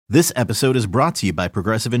This episode is brought to you by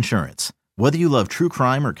Progressive Insurance. Whether you love true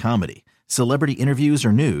crime or comedy, celebrity interviews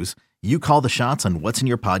or news, you call the shots on what's in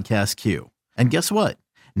your podcast queue. And guess what?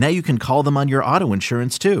 Now you can call them on your auto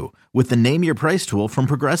insurance too with the Name Your Price tool from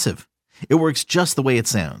Progressive. It works just the way it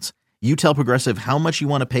sounds. You tell Progressive how much you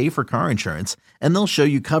want to pay for car insurance, and they'll show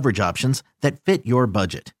you coverage options that fit your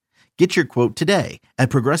budget. Get your quote today at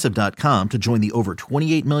Progressive.com to join the over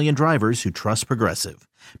 28 million drivers who trust Progressive.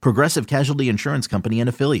 Progressive Casualty Insurance Company and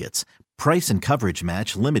Affiliates. Price and coverage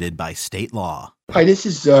match limited by state law. Hi, this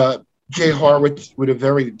is Jay Horwitz with a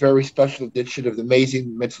very, very special edition of the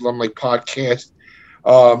Amazing Mets Alumni Podcast.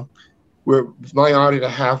 It's my honor to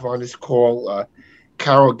have on this call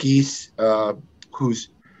Carol Geese, who's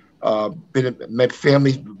been a Mets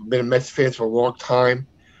fan for a long time.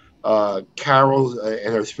 Carol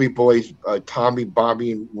and her three boys, Tommy,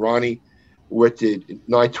 Bobby, and Ronnie, were at the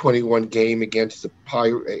 9/21 game against the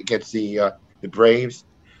Braves.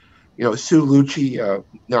 You know, Sue Lucci,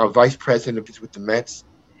 now vice president with the Mets.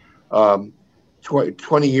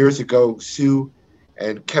 20 years ago, Sue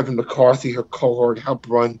and Kevin McCarthy, her cohort, helped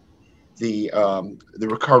run the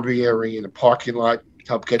recovery area in the parking lot,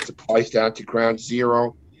 helped get supplies down to ground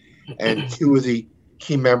zero. And two of the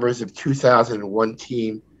key members of 2001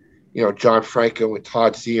 team, you know, John Franco and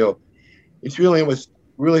Todd Zeal. It was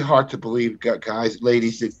really hard to believe, guys,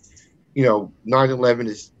 ladies, that, you know,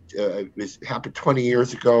 9/11 happened 20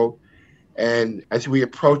 years ago. And as we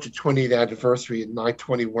approach the 20th anniversary at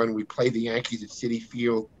 9/21, we play the Yankees at Citi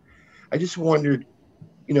Field. I just wondered,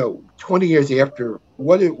 you know, 20 years after,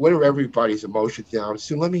 what are everybody's emotions now?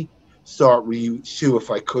 So let me start with you, Sue, if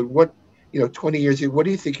I could. 20 years, what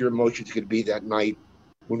do you think your emotions are going to be that night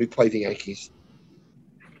when we play the Yankees?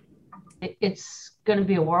 It's going to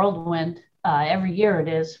be a whirlwind. Every year it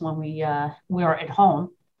is when we are at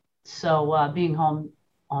home. So being home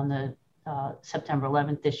on the September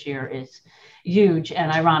 11th this year is huge.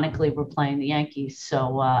 And ironically, we're playing the Yankees.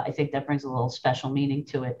 So I think that brings a little special meaning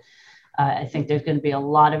to it. I think there's going to be a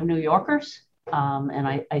lot of New Yorkers. And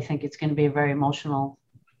I think it's going to be a very emotional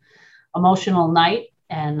night.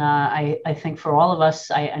 And I think for all of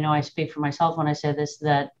us, I know I speak for myself when I say this,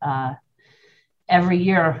 that every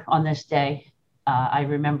year on this day, I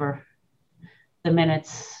remember the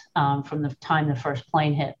minutes from the time the first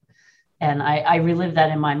plane hit. And I relive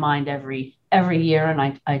that in my mind every year.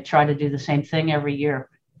 And I try to do the same thing every year.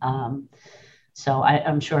 So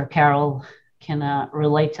I'm sure Carol can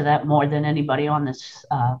relate to that more than anybody on this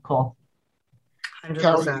call. 100%.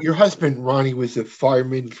 Carol, your husband, Ronnie, was a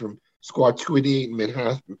fireman from Squad 288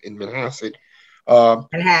 in Manhasset.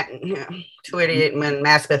 Manhattan, yeah. 288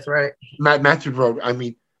 Maspeth, right? Maspeth Road. I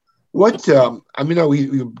mean, we're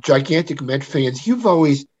gigantic Met fans. You've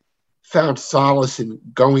always found solace in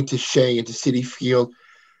going to Shea and to Citi Field.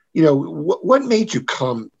 You know, what made you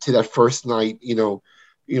come to that first night?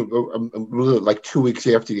 Like 2 weeks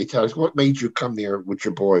after the attacks. What made you come there with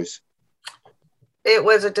your boys? It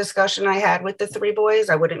was a discussion I had with the three boys.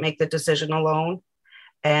 I wouldn't make the decision alone.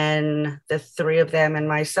 And the three of them and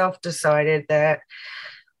myself decided that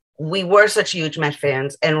we were such huge Met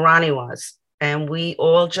fans, and Ronnie was. And we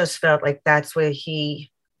all just felt like that's where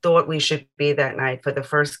he thought we should be that night for the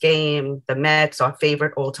first game. The Mets, our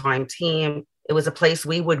favorite all-time team. It was a place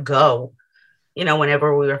we would go, you know,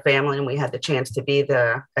 whenever we were family and we had the chance to be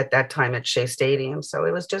there at that time at Shea Stadium. So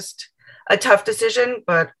it was just a tough decision,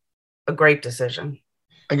 but a great decision.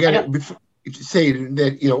 Again, to say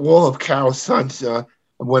that, you know, all of Carol's sons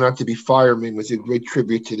went on to be firemen was a great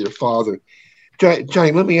tribute to their father.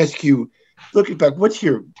 Johnny, let me ask you, looking back, what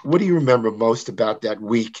do you remember most about that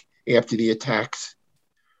week after the attacks?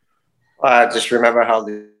 I just remember how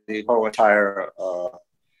the whole entire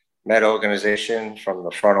Met organization, from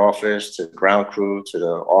the front office to the ground crew to the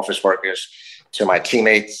office workers to my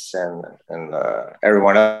teammates and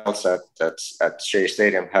everyone else that's at Shea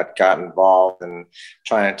Stadium, had gotten involved in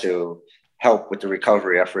trying to help with the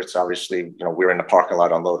recovery efforts. Obviously, you know, we were in the parking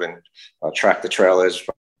lot unloading tractor trailers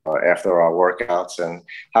after our workouts, and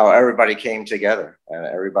how everybody came together and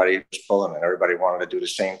everybody was pulling and everybody wanted to do the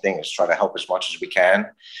same thing, is try to help as much as we can.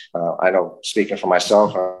 I know, speaking for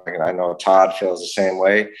myself, I know Todd feels the same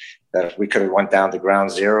way, that if we could have went down to ground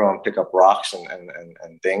zero and pick up rocks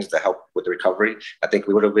and things to help with the recovery, I think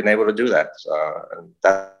we would have been able to do that. And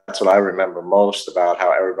that's what I remember most about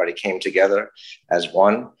how everybody came together as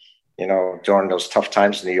one, you know, during those tough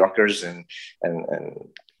times, New Yorkers, and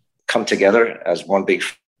come together as one big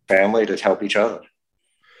family to help each other.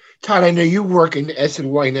 Todd, I know you work in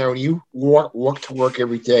SNY now, and you walk to work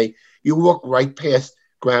every day. You walk right past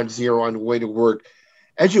ground zero on the way to work.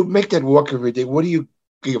 As you make that walk every day, what do you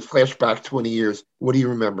get a flashback 20 years? What do you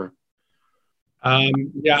remember?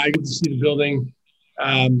 Yeah, I get to see the building,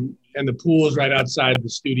 and the pool is right outside the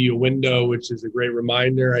studio window, which is a great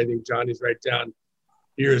reminder. I think Johnny's right down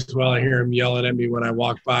here as well. I hear him yelling at me when I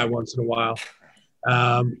walk by once in a while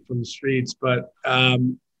from the streets. But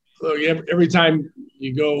look, every time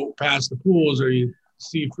you go past the pools or you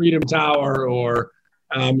see Freedom Tower or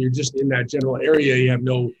you're just in that general area, you have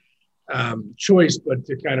no choice but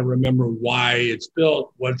to kind of remember why it's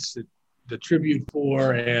built, what's the tribute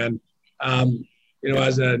for. And,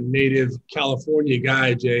 as a native California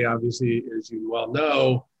guy, Jay, obviously, as you well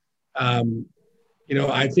know,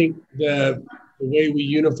 I think the way we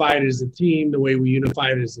unified as a team, the way we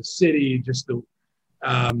unified as a city, just the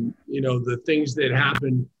things that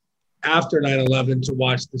happened after 9/11 to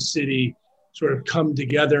watch the city sort of come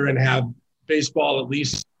together and have baseball at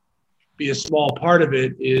least be a small part of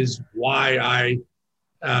it is why I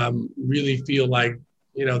really feel like,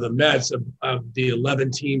 the Mets of the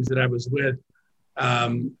 11 teams that I was with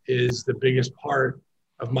is the biggest part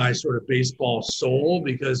of my sort of baseball soul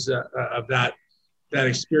because of that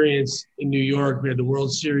experience in New York. We had the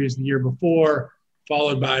World Series the year before,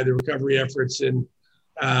 followed by the recovery efforts in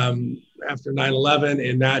after 9/11,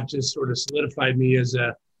 and that just sort of solidified me as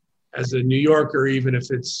a New Yorker, even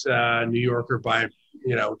if it's New Yorker by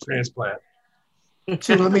transplant.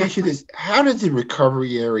 So let me ask you this: how did the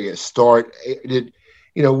recovery area start?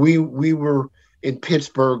 We were in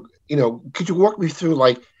Pittsburgh. Could you walk me through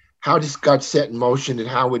like how this got set in motion and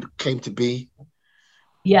how it came to be?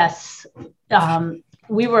 Yes.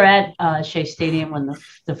 We were at Shea Stadium when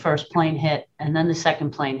the first plane hit and then the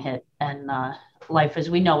second plane hit, and life as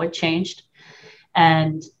we know it changed.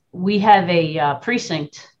 And we have a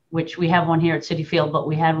precinct, which we have one here at Citi Field, but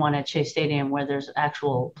we had one at Shea Stadium where there's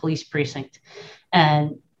actual police precinct.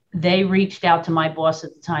 And they reached out to my boss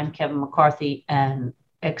at the time, Kevin McCarthy, and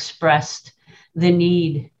expressed the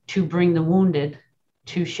need to bring the wounded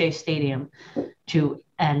to Shea Stadium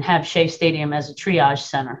and have Shea Stadium as a triage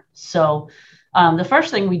center. So the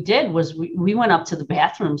first thing we did was we went up to the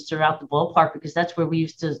bathrooms throughout the ballpark because that's where we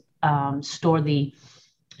used to store the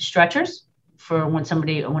stretchers for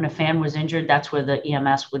when a fan was injured. That's where the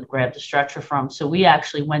EMS would grab the stretcher from. So we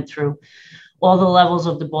actually went through all the levels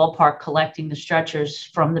of the ballpark, collecting the stretchers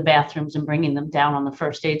from the bathrooms and bringing them down on the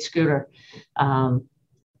first aid scooter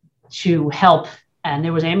to help. And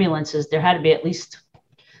there was ambulances. There had to be at least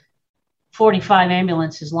 45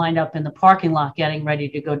 ambulances lined up in the parking lot getting ready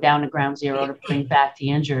to go down to ground zero to bring back the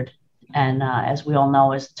injured. And as we all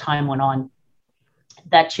know, as time went on,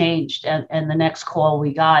 that changed. And the next call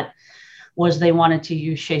we got was they wanted to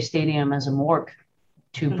use Shea Stadium as a morgue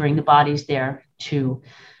to bring the bodies there to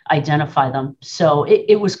identify them. So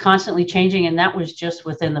it was constantly changing. And that was just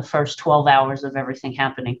within the first 12 hours of everything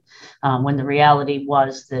happening, when the reality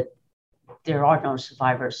was that there are no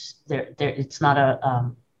survivors. It's not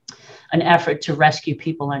an effort to rescue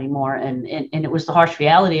people anymore. And it was the harsh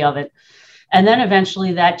reality of it. And then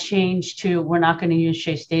eventually that changed to, we're not going to use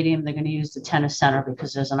Shea Stadium. They're going to use the tennis center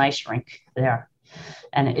because there's an ice rink there.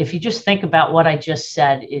 And if you just think about what I just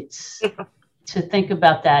said, to think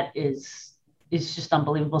about that is just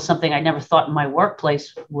unbelievable. Something I never thought in my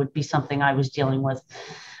workplace would be something I was dealing with,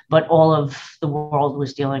 but all of the world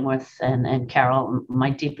was dealing with. And Carol, my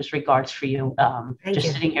deepest regards for you.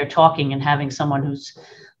 Sitting here talking and having someone who's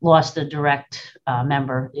lost a direct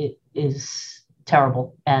member, it is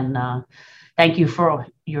terrible. And thank you for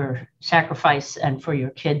your sacrifice and for your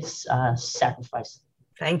kids' sacrifice.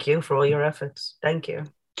 Thank you for all your efforts. Thank you.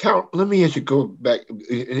 Carol, let me ask you, go back.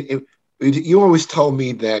 You always told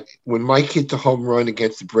me that when Mike hit the home run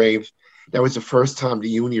against the Braves, that was the first time that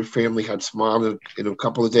you and your family had smiled in a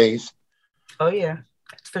couple of days. Oh, yeah,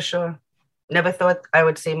 that's for sure. Never thought I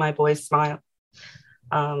would see my boys smile.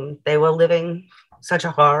 They were living such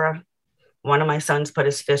a horror. One of my sons put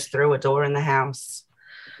his fist through a door in the house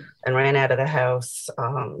and ran out of the house.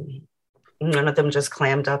 None of them just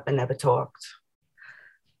clammed up and never talked.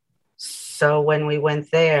 So when we went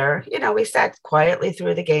there, we sat quietly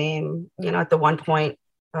through the game. At the one point,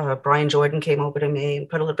 Brian Jordan came over to me and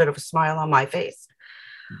put a little bit of a smile on my face.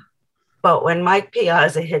 But when Mike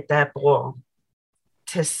Piazza hit that ball,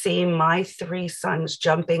 to see my three sons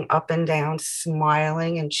jumping up and down,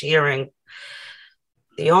 smiling and cheering,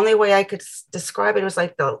 the only way I could describe it was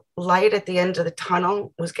like the light at the end of the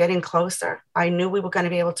tunnel was getting closer. I knew we were going to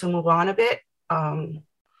be able to move on a bit.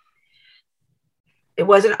 It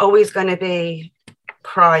wasn't always going to be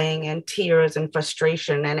crying and tears and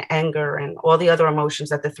frustration and anger and all the other emotions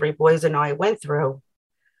that the three boys and I went through.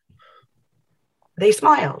 They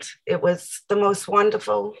smiled. It was the most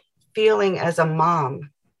wonderful feeling as a mom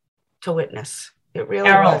to witness. It really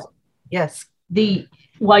Carol, was. Yes.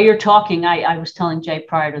 While you're talking, I was telling Jay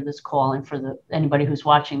prior to this call, and for anybody who's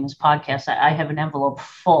watching this podcast, I have an envelope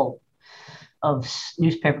full of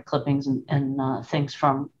newspaper clippings and things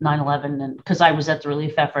from 9/11, and because I was at the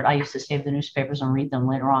relief effort, I used to save the newspapers and read them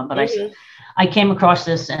later on. But I came across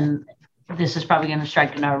this, and this is probably going to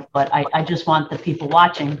strike a nerve, but I just want the people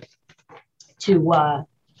watching to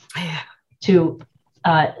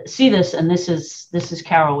see this. And this is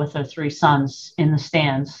Carol with her 3 sons in the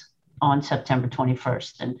stands on September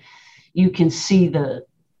 21st, and you can see the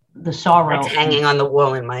sorrow. It's hanging on the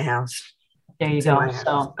wall in my house. There you go.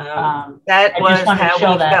 So that was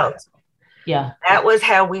how we felt. Yeah, that was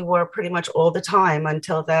how we were pretty much all the time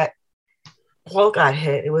until that wall got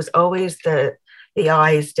hit. It was always the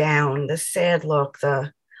eyes down, the sad look,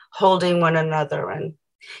 the holding one another, and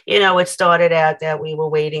it started out that we were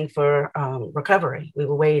waiting for recovery. We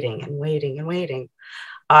were waiting and waiting and waiting.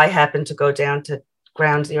 I happened to go down to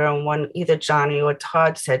Ground Zero, and either Johnny or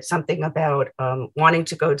Todd said something about wanting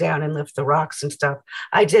to go down and lift the rocks and stuff.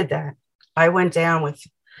 I did that. I went down with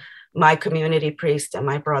my community priest and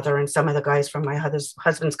my brother and some of the guys from my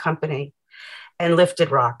husband's company and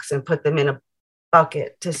lifted rocks and put them in a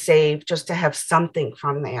bucket to save, just to have something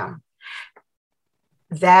from there.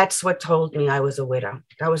 That's what told me I was a widow.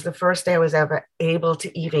 That was the first day I was ever able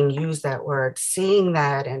to even use that word, seeing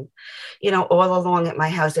that. And, all along at my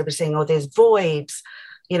house, they were saying, oh, there's voids.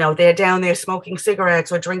 They're down there smoking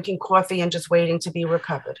cigarettes or drinking coffee and just waiting to be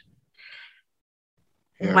recovered.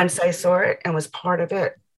 Yeah. Once I saw it and was part of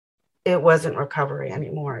it, it wasn't recovery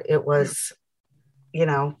anymore. It was,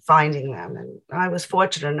 finding them. And I was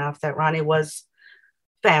fortunate enough that Ronnie was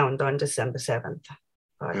found on December 7th.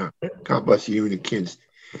 But God bless you and the kids.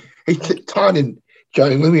 Hey, Todd and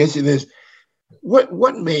Johnny, let me ask you this.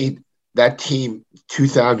 What made that team,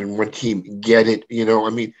 2001 team, get it?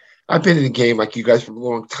 I've been in the game like you guys for a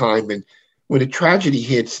long time. And when a tragedy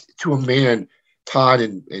hits to a man, Todd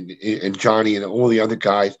and Johnny and all the other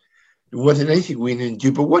guys, there wasn't anything we didn't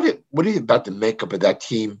do. But what is it about the makeup of that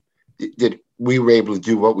team that we were able to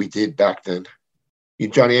do what we did back then?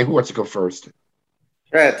 Johnny, who wants to go first?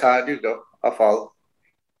 Yeah, Todd, you go. I'll follow.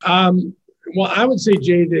 Well, I would say,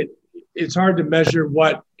 Jay, that it's hard to measure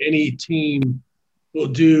what any team will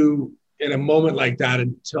do in a moment like that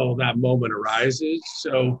until that moment arises.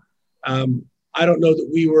 So I don't know that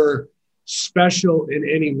we were special in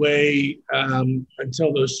any way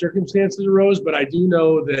until those circumstances arose, but I do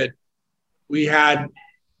know that we had,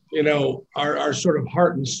 our sort of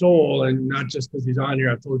heart and soul, and not just because he's on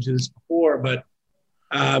here, I've told you this before, but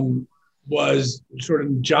was sort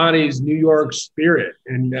of Johnny's New York spirit.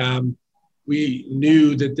 And we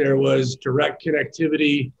knew that there was direct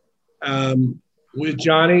connectivity with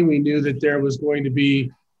Johnny. We knew that there was going to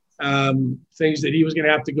be things that he was going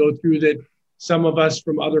to have to go through that some of us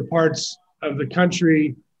from other parts of the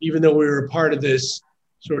country, even though we were a part of this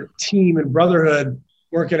sort of team and brotherhood,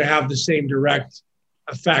 weren't going to have the same direct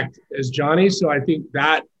effect as Johnny. So I think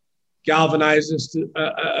that galvanized us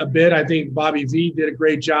a bit. I think Bobby V did a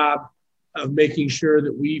great job of making sure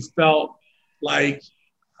that we felt like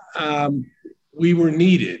we were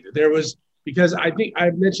needed. Because I think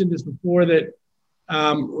I've mentioned this before, that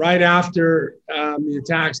right after the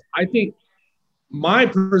attacks, I think my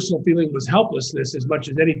personal feeling was helplessness as much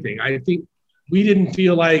as anything. I think we didn't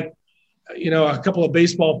feel like, a couple of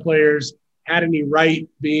baseball players had any right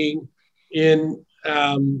being in,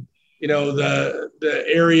 the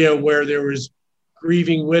area where there was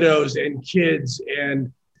grieving widows and kids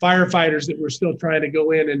and firefighters that were still trying to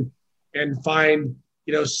go in and find,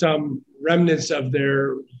 some remnants of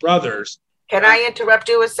their brothers. Can I interrupt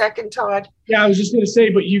you a second, Todd? Yeah, I was just going to say,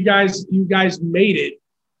 but you guys made it.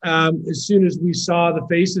 As soon as we saw the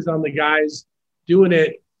faces on the guys doing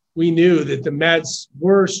it, we knew that the Mets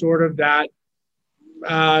were sort of that.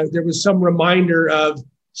 There was some reminder of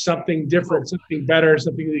something different, something better,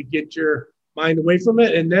 something to get your mind away from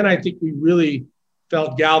it. And then I think we really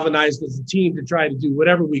felt galvanized as a team to try to do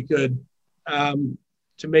whatever we could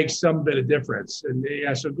to make some bit of difference. And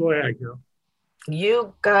yeah, so go ahead, Carol.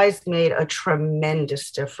 You guys made a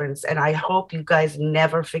tremendous difference, and I hope you guys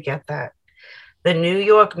never forget that. The New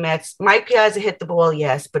York Mets, Mike Piazza hit the ball,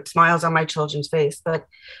 yes, but smiles on my children's face. But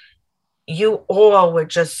you all were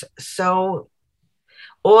just so,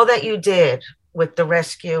 all that you did with the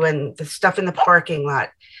rescue and the stuff in the parking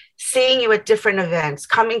lot, seeing you at different events,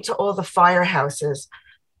 coming to all the firehouses,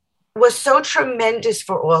 was so tremendous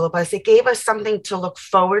for all of us. It gave us something to look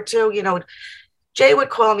forward to. Jay would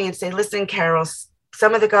call me and say, listen, Carol,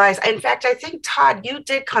 some of the guys, in fact, I think, Todd, you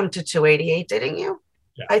did come to 288, didn't you?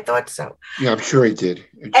 Yeah. I thought so. Yeah, I'm sure he did.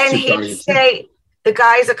 And he'd say, the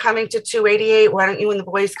guys are coming to 288. Why don't you and the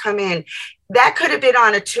boys come in? That could have been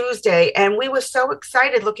on a Tuesday. And we were so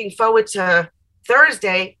excited looking forward to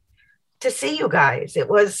Thursday to see you guys. It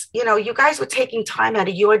was, you guys were taking time out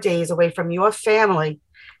of your days away from your family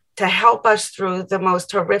to help us through the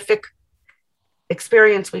most horrific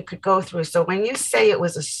experience we could go through. So when you say it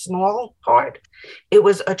was a small part, it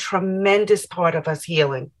was a tremendous part of us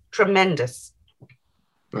healing. Tremendous.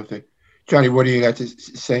 Okay. Johnny, what do you got to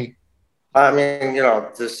say? I mean,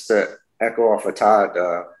 just to echo off of Todd,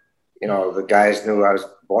 the guys knew I was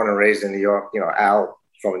born and raised in New York. Al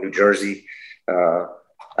from New Jersey. I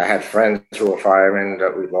had friends who were firemen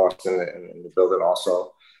that we lost in the building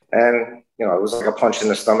also. And, it was like a punch in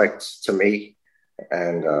the stomach to me.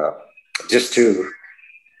 And just to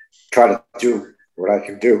try to do what I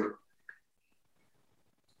could do.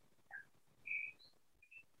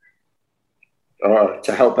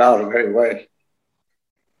 To help out in any way.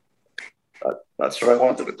 That's what I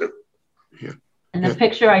wanted to do. Yeah. And the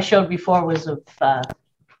picture I showed before was of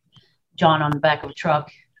John on the back of a truck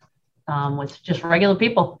with just regular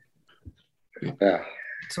people. Yeah.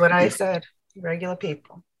 That's what I said. Regular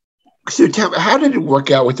people. So tell me, how did it work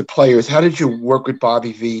out with the players? How did you work with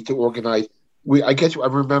Bobby V to organize? I guess I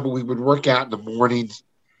remember we would work out in the mornings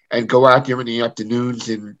and go out there in the afternoons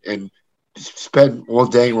and spend all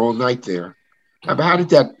day or all night there. How did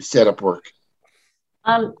that setup work?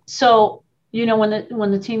 So,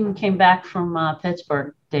 when the team came back from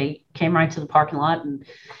Pittsburgh, they came right to the parking lot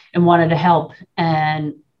and wanted to help.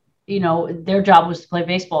 And, their job was to play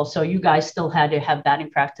baseball. So you guys still had to have batting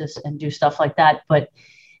practice and do stuff like that. But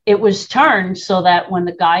it was turned so that when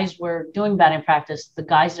the guys were doing batting practice, the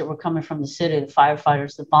guys that were coming from the city, the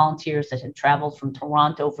firefighters, the volunteers that had traveled from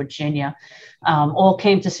Toronto, Virginia, all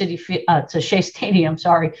came to Shea Stadium,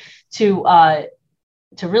 to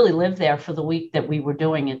really live there for the week that we were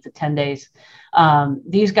doing it, the 10 days.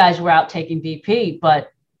 These guys were out taking BP, but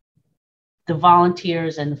the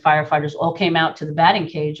volunteers and the firefighters all came out to the batting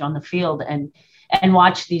cage on the field and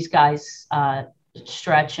watched these guys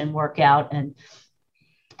stretch and work out. And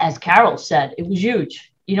as Carol said, it was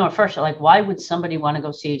huge. At first you're like, why would somebody want to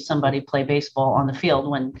go see somebody play baseball on the field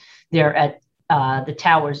when they're at the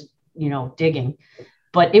towers, digging?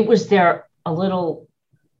 But it was their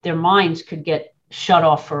minds could get shut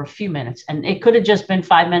off for a few minutes, and it could have just been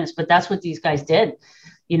 5 minutes, but that's what these guys did.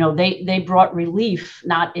 They brought relief,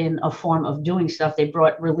 not in a form of doing stuff. They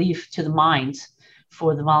brought relief to the minds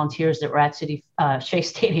for the volunteers that were at Shea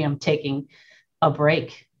Stadium taking a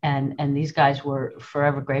break. And these guys were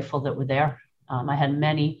forever grateful that we're there. I had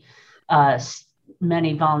many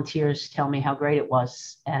volunteers tell me how great it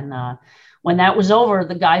was. And when that was over,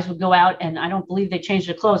 the guys would go out, and I don't believe they changed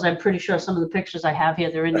their clothes. I'm pretty sure some of the pictures I have here,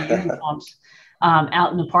 they're in the uniforms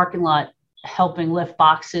out in the parking lot helping lift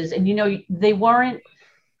boxes. And,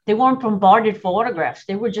 they weren't bombarded for autographs.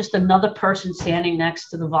 They were just another person standing next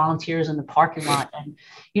to the volunteers in the parking lot. And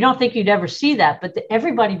you don't think you'd ever see that, but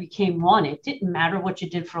everybody became one. It didn't matter what you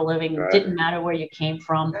did for a living. Right. It didn't matter where you came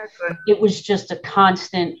from. Exactly. It was just a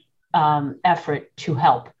constant effort to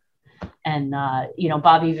help. And,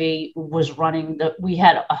 Bobby V was running we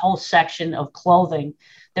had a whole section of clothing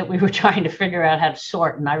that we were trying to figure out how to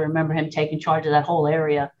sort. And I remember him taking charge of that whole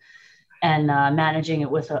area and managing it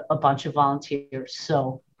with a bunch of volunteers.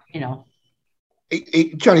 So,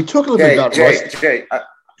 Hey, Johnny, talk a little bit about Jay,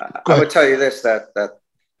 I would tell you this, that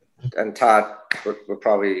and Todd would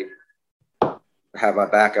probably have my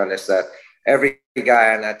back on this, that every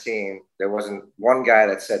guy on that team, there wasn't one guy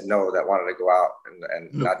that said no that wanted to go out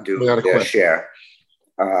and not do their share.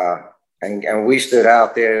 And we stood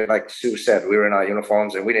out there, like Sue said, we were in our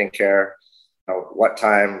uniforms and we didn't care what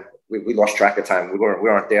time. We lost track of time. We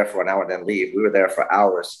weren't there for an hour and then leave. We were there for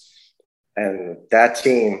hours. And that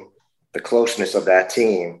team, the closeness of that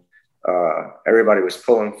team, everybody was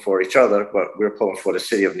pulling for each other, but we were pulling for the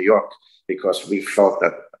city of New York because we felt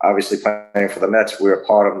that obviously playing for the Mets, we were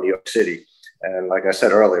part of New York City. And like I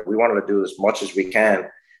said earlier, we wanted to do as much as we can.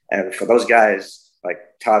 And for those guys, like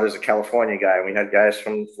Todd is a California guy, and we had guys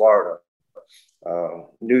from Florida.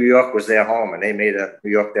 New York was their home, and they made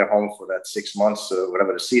New York their home for that 6 months or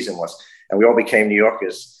whatever the season was. And we all became New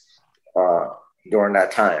Yorkers during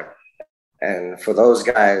that time. And for those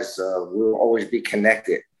guys, we'll always be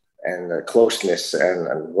connected and closeness,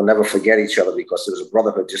 and we'll never forget each other because it was a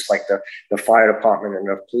brotherhood, just like the fire department and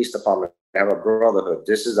the police department have a brotherhood.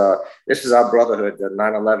 This is our brotherhood, the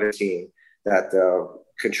 9/11 team that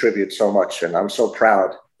contribute so much. And I'm so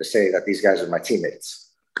proud to say that these guys are my teammates.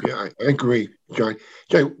 Yeah, I agree, John.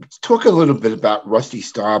 John, talk a little bit about Rusty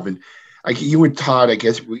Staub. And you and Todd, I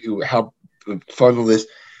guess, you helped funnel this,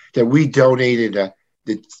 that we donated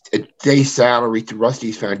a day salary to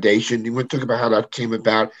Rusty's Foundation. You want to talk about how that came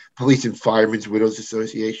about? Police and Firemen's Widows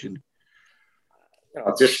Association.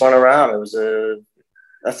 Just went around.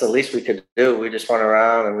 That's the least we could do. We just went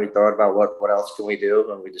around and we thought about what else can we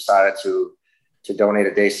do, and we decided to donate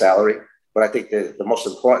a day's salary. But I think the most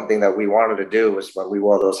important thing that we wanted to do was when we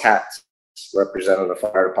wore those hats representing the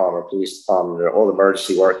fire department, police department, all the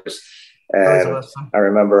emergency workers. And awesome. I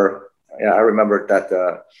remember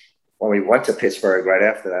that when we went to Pittsburgh right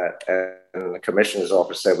after that, and the commissioner's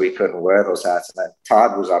office said we couldn't wear those hats. And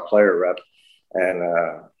Todd was our player rep, and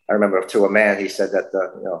I remember to a man, he said that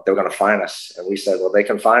they were going to fine us. And we said, well, they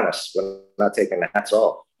can fine us. We're not taking the hats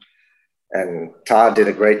off. And Todd did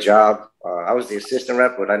a great job. I was the assistant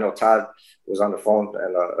rep, but I know Todd was on the phone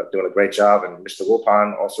and doing a great job. And Mr.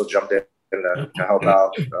 Wilpon also jumped in to help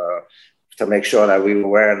out to make sure that we were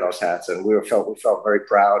wearing those hats. And we felt very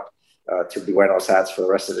proud to be wearing those hats for the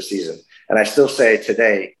rest of the season. And I still say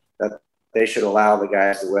today that they should allow the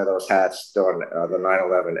guys to wear those hats during the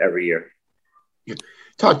 9/11 every year. Yeah.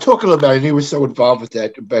 Todd, talk a little about it. He was so involved with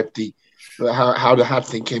that, about how the hat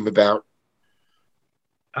thing came about.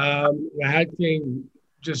 The hat thing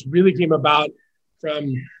just really came about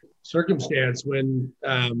from circumstance when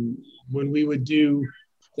we would do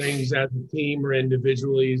things as a team or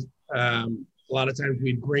individually. A lot of times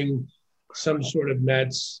we'd bring some sort of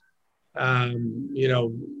Mets,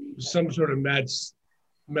 some sort of Mets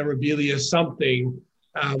memorabilia, something.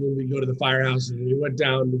 When we go to the firehouses, and we went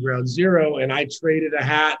down to ground zero, and I traded a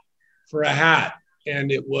hat for a hat,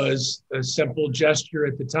 and it was a simple gesture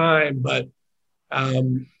at the time, but I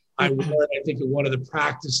wore it, I think, at one of the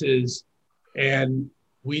practices, and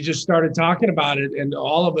we just started talking about it, and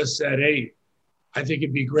all of us said, hey, I think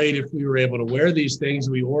it'd be great if we were able to wear these things.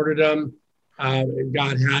 We ordered them and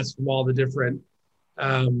got hats from all the different,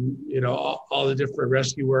 all the different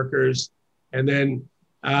rescue workers, and then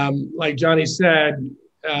like Johnny said,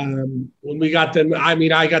 when we got them,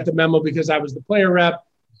 I got the memo because I was the player rep,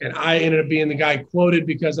 and I ended up being the guy quoted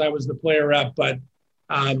because I was the player rep, but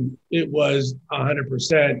it was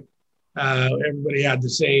 100%. Everybody had the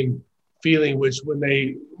same feeling, which when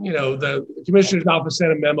they, the commissioner's office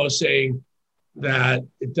sent a memo saying that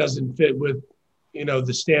it doesn't fit with,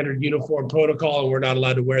 the standard uniform protocol, and we're not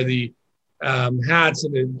allowed to wear the hats,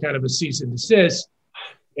 and then kind of a cease and desist.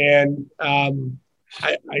 And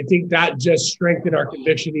I think that just strengthened our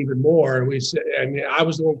conviction even more. And we said, I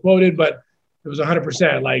was the one quoted, but it was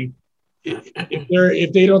 100%. Like,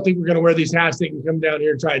 if they don't think we're going to wear these hats, they can come down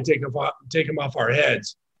here and try and take them off our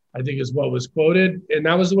heads, I think is what was quoted. And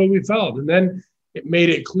that was the way we felt. And then it made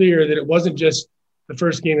it clear that it wasn't just the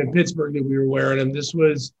first game in Pittsburgh that we were wearing them. This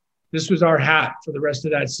was our hat for the rest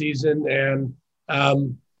of that season. And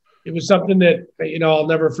it was something that, I'll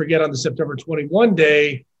never forget on the September 21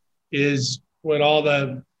 day is when all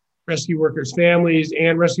the rescue workers' families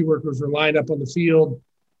and rescue workers were lined up on the field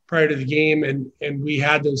prior to the game, and we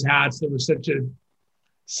had those hats. There was such a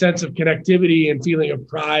sense of connectivity and feeling of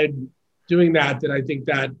pride doing that I think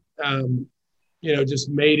that, just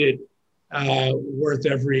made it worth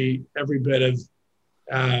every bit of,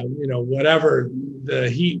 whatever the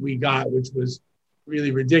heat we got, which was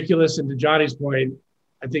really ridiculous. And to Johnny's point,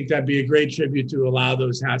 I think that'd be a great tribute to allow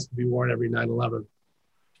those hats to be worn every 9/11.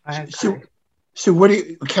 So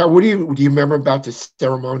Carol, do you remember about the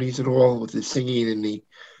ceremonies at all with the singing and the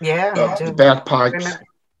bagpipes?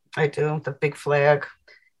 I do. The big flag,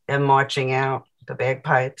 them marching out, the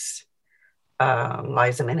bagpipes,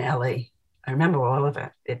 Liza Minnelli. I remember all of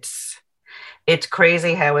it. It's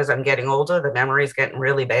crazy how as I'm getting older, the memory's getting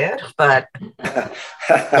really bad, but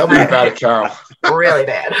tell me about it, Carol. Really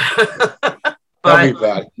bad. Tell me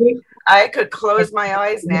about it. I could close my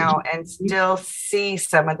eyes now and still see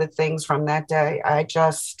some of the things from that day.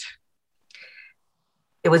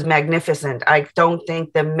 It was magnificent. I don't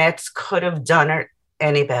think the Mets could have done it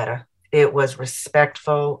any better. It was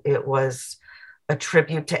respectful. It was a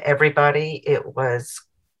tribute to everybody. It was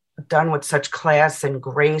done with such class and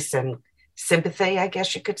grace and sympathy, I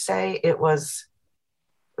guess you could say. It was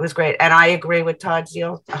great. And I agree with Todd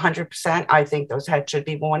Zeal 100%. I think those hats should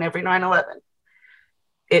be worn every 9/11.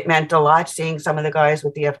 It meant a lot seeing some of the guys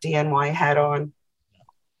with the FDNY hat on.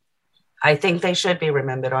 I think they should be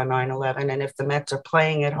remembered on 9/11. And if the Mets are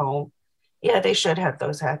playing at home, yeah, they should have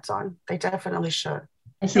those hats on. They definitely should.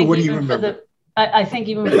 So what do you remember? I think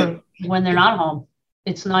even for when they're not home,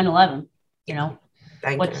 it's 9/11,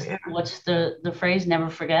 What's the phrase? Never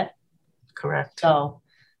forget. Correct. So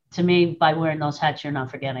to me, by wearing those hats, you're not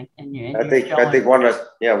forgetting. I think one of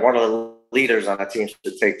the leaders on the team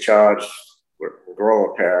should take charge,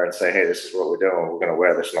 grow a pair, and say, hey, this is what we're doing. We're going to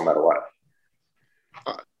wear this no matter what.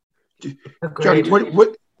 Johnny,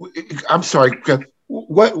 what? I'm sorry.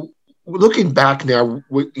 What? Looking back now,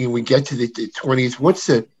 we get to the 20s. What's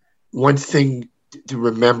the one thing to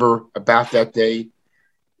remember about that day?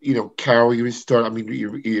 Carol, you start. I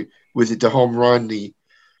mean, was it the home run? When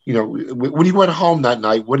you went home that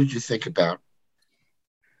night, what did you think about?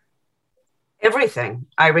 Everything.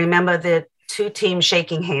 I remember the two teams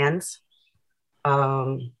shaking hands.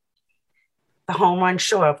 The home run,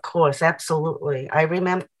 sure, of course, absolutely. I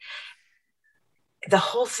remember the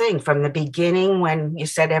whole thing from the beginning when you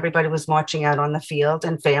said everybody was marching out on the field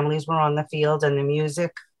and families were on the field and the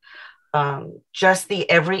music. Just the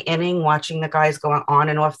every inning, watching the guys going on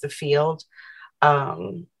and off the field.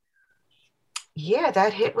 That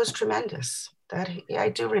hit was tremendous. I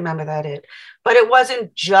do remember that hit. But it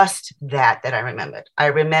wasn't just that I remembered. I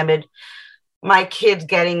remembered my kids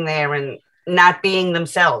getting there and not being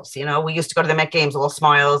themselves. We used to go to the Met games, all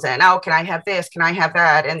smiles and, oh, can I have this? Can I have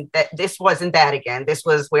that? And this wasn't that again. This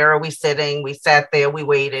was, where are we sitting? We sat there, we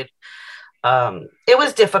waited. It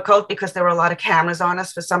was difficult because there were a lot of cameras on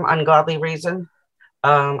us for some ungodly reason.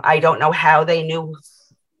 I don't know how they knew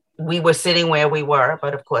we were sitting where we were,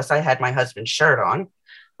 but of course I had my husband's shirt on,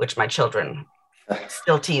 which my children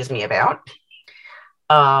still tease me about.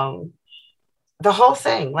 The whole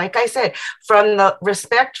thing, like I said, from the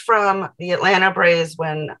respect from the Atlanta Braves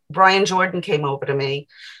when Brian Jordan came over to me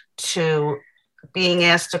to being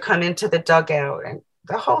asked to come into the dugout and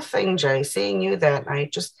the whole thing, Jay, seeing you that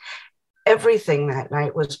night, just everything that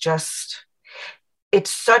night was just, it's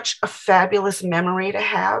such a fabulous memory to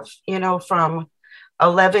have, from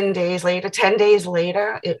 11 days later, 10 days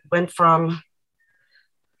later, it went from,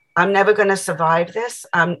 I'm never going to survive this.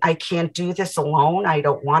 I can't do this alone. I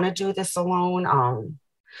don't want to do this alone.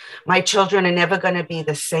 My children are never going to be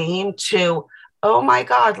the same to, oh my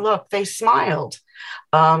God, look, they smiled.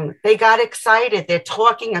 They got excited. They're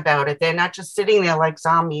talking about it. They're not just sitting there like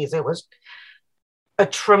zombies. It was a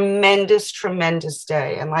tremendous, tremendous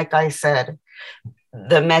day. And like I said,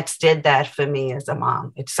 the Mets did that for me as a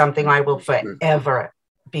mom. It's something I will forever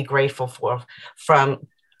be grateful for, from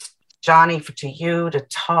Johnny to you, to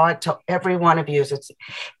Todd, to every one of you.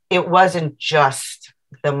 It wasn't just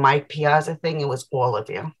the Mike Piazza thing. It was all of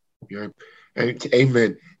you. Yeah.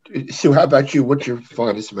 Amen. Sue, how about you? What's your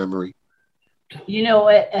fondest memory?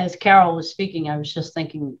 As Carol was speaking, I was just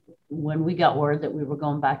thinking, when we got word that we were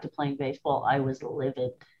going back to playing baseball, I was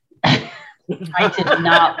livid. I did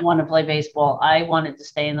not want to play baseball. I wanted to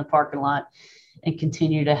stay in the parking lot and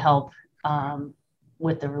continue to help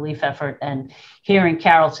with the relief effort. And hearing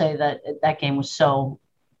Carol say that game was so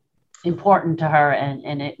important to her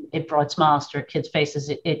and it brought smiles to her kids' faces,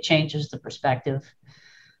 it changes the perspective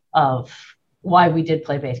of why we did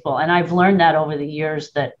play baseball. And I've learned that over the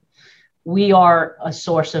years, that we are a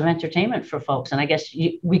source of entertainment for folks. And I guess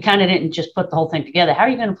we kind of didn't just put the whole thing together. How are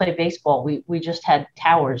you going to play baseball? We just had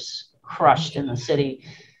towers crushed in the city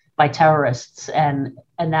by terrorists, and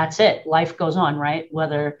that's it. Life goes on, right?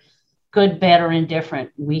 Whether good, bad, or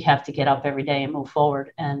indifferent, we have to get up every day and move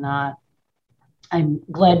forward. And I'm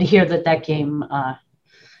glad to hear that game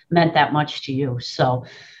meant that much to you. So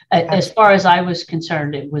as far as I was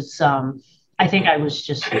concerned, it was, I think I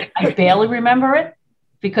barely remember it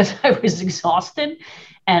because I was exhausted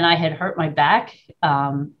and I had hurt my back.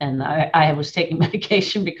 And I was taking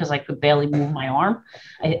medication because I could barely move my arm.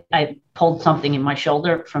 I pulled something in my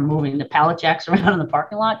shoulder from moving the pallet jacks around in the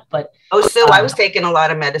parking lot. But Sue, I was taking a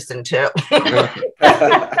lot of medicine too. Probably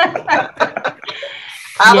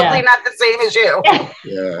not the same as you.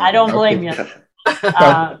 Yeah, I don't blame you.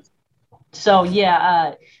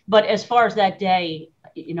 But as far as that day,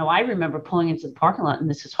 I remember pulling into the parking lot, and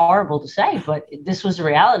this is horrible to say, but this was a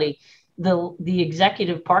reality. The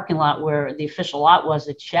executive parking lot where the official lot was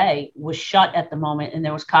at Shea was shut at the moment, and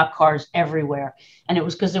there was cop cars everywhere. And it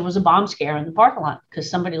was because there was a bomb scare in the parking lot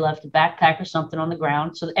because somebody left a backpack or something on the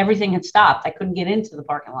ground. So everything had stopped. I couldn't get into the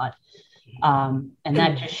parking lot. And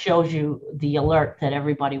that just shows you the alert that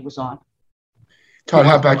everybody was on. Todd,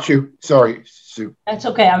 how about you? Sorry, Sue. That's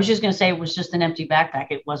okay. I was just going to say it was just an empty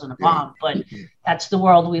backpack. It wasn't a bomb, but that's the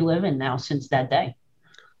world we live in now since that day.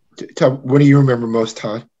 Todd, what do you remember most,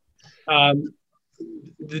 Todd?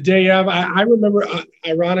 The day of, I remember,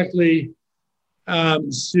 ironically,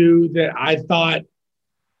 Sue, that I thought,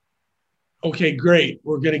 okay, great,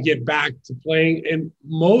 we're going to get back to playing. And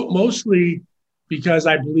mostly because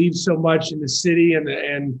I believed so much in the city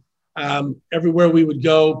and everywhere we would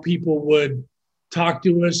go, people would talk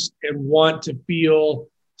to us and want to feel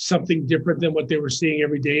something different than what they were seeing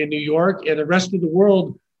every day in New York. And the rest of the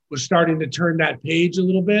world was starting to turn that page a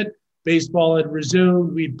little bit. Baseball had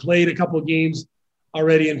resumed. We'd played a couple of games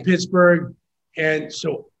already in Pittsburgh. And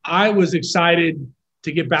so I was excited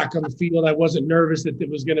to get back on the field. I wasn't nervous that it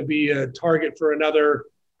was going to be a target for another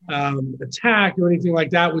attack or anything like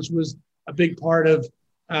that, which was a big part of,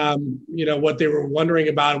 what they were wondering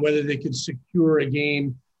about, whether they could secure a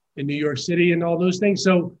game in New York City and all those things.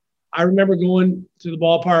 So I remember going to the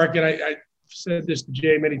ballpark, and I said this to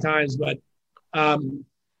Jay many times, but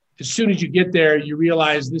as soon as you get there, you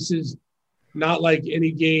realize this is not like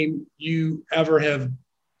any game you ever have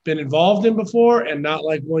been involved in before, and not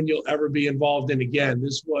like one you'll ever be involved in again.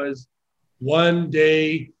 This was one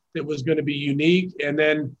day that was going to be unique, and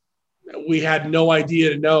then we had no idea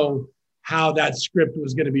to know how that script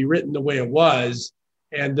was going to be written the way it was,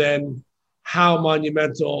 and then how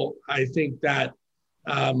monumental I think that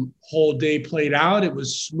whole day played out. It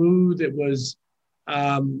was smooth. It was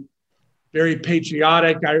very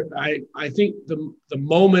patriotic. I think the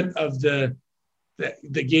moment of the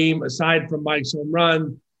game, aside from Mike's home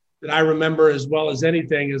run, that I remember as well as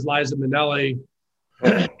anything is Liza Minnelli.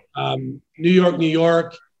 New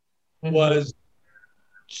York was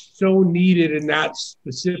so needed in that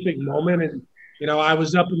specific moment. And, I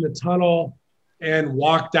was up in the tunnel and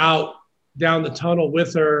walked out down the tunnel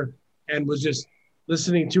with her and was just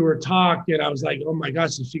listening to her talk. And I was like, oh my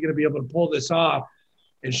gosh, is she going to be able to pull this off?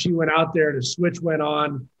 And she went out there, the switch went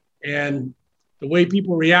on, and the way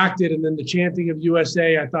people reacted and then the chanting of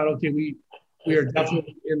USA, I thought, okay, we are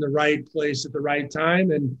definitely in the right place at the right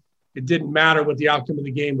time. And it didn't matter what the outcome of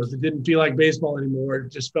the game was. It didn't feel like baseball anymore.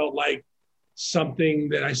 It just felt like something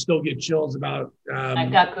that I still get chills about. I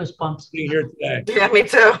got goosebumps being here today. Yeah, me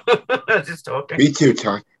too. Just talking. Me too,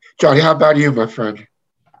 John. Johnny, how about you, my friend?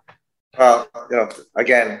 Well,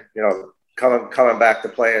 again, coming back to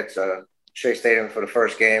play at Shea Stadium for the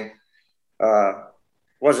first game,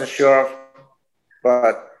 wasn't sure,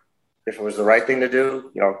 but if it was the right thing to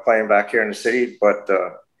do, playing back here in the city. But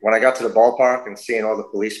when I got to the ballpark and seeing all the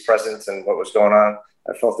police presence and what was going on,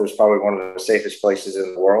 I felt it was probably one of the safest places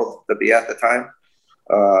in the world to be at the time.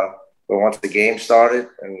 But once the game started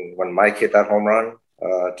and when Mike hit that home run,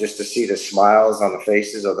 just to see the smiles on the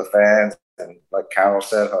faces of the fans and, like Carol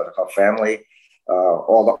said, her family,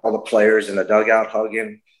 all the players in the dugout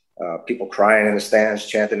hugging, people crying in the stands,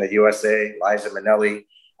 chanting the USA, Liza Minnelli.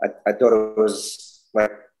 I thought it was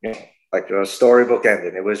like a storybook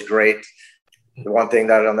ending. It was great. The one thing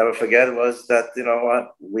that I'll never forget was that,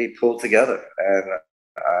 we pulled together. And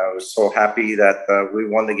I was so happy that we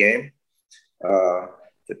won the game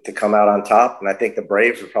to come out on top. And I think the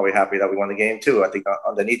Braves were probably happy that we won the game too. I think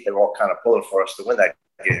underneath they were all kind of pulling for us to win that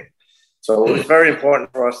game. So it was very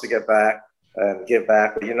important for us to get back and give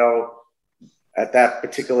back. But, at that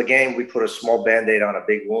particular game, we put a small Band-Aid on a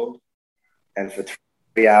big wound. And for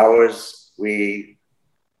 3 hours, we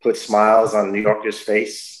put smiles on New Yorkers'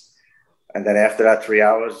 face. And then after that 3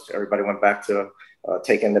 hours, everybody went back to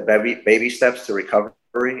taking the baby steps to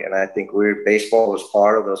recovery. And I think baseball was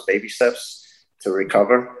part of those baby steps to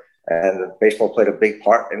recover. And baseball played a big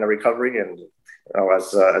part in the recovery. And,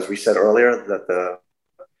 as we said earlier, that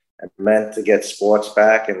it meant to get sports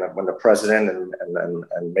back. And when the president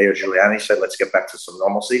and Mayor Giuliani said, let's get back to some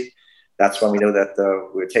normalcy, that's when we knew that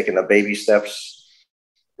we were taking the baby steps.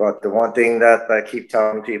 But the one thing that I keep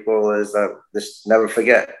telling people is that just never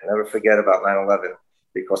forget about 9/11,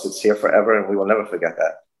 because it's here forever and we will never forget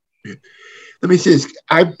that. Let me say this.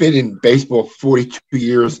 I've been in baseball 42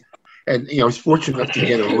 years, and I was fortunate enough to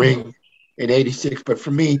get a ring in '86. But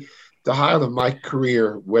for me, the highlight of my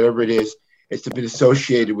career, whatever it is to be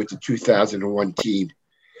associated with the 2001 team.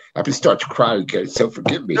 I'm gonna start to cry again, so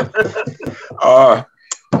forgive me. A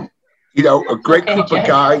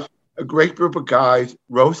great group of guys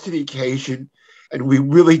rose to the occasion, and we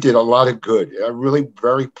really did a lot of good. I'm really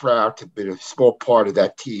very proud to be a small part of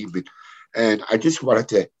that team, and I just wanted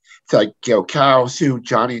to thank Carol, Sue,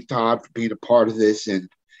 Johnny, and Todd for being a part of this, and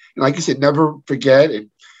like I said, never forget. And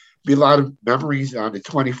be a lot of memories on the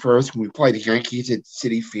 21st when we play the Yankees at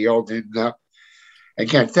Citi Field. And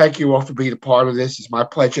again, thank you all for being a part of this. It's my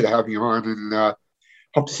pleasure to have you on, and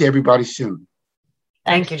hope to see everybody soon.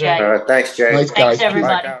 Thank you, Jay. Thanks, Jay. Nice guys. Thanks,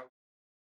 everybody.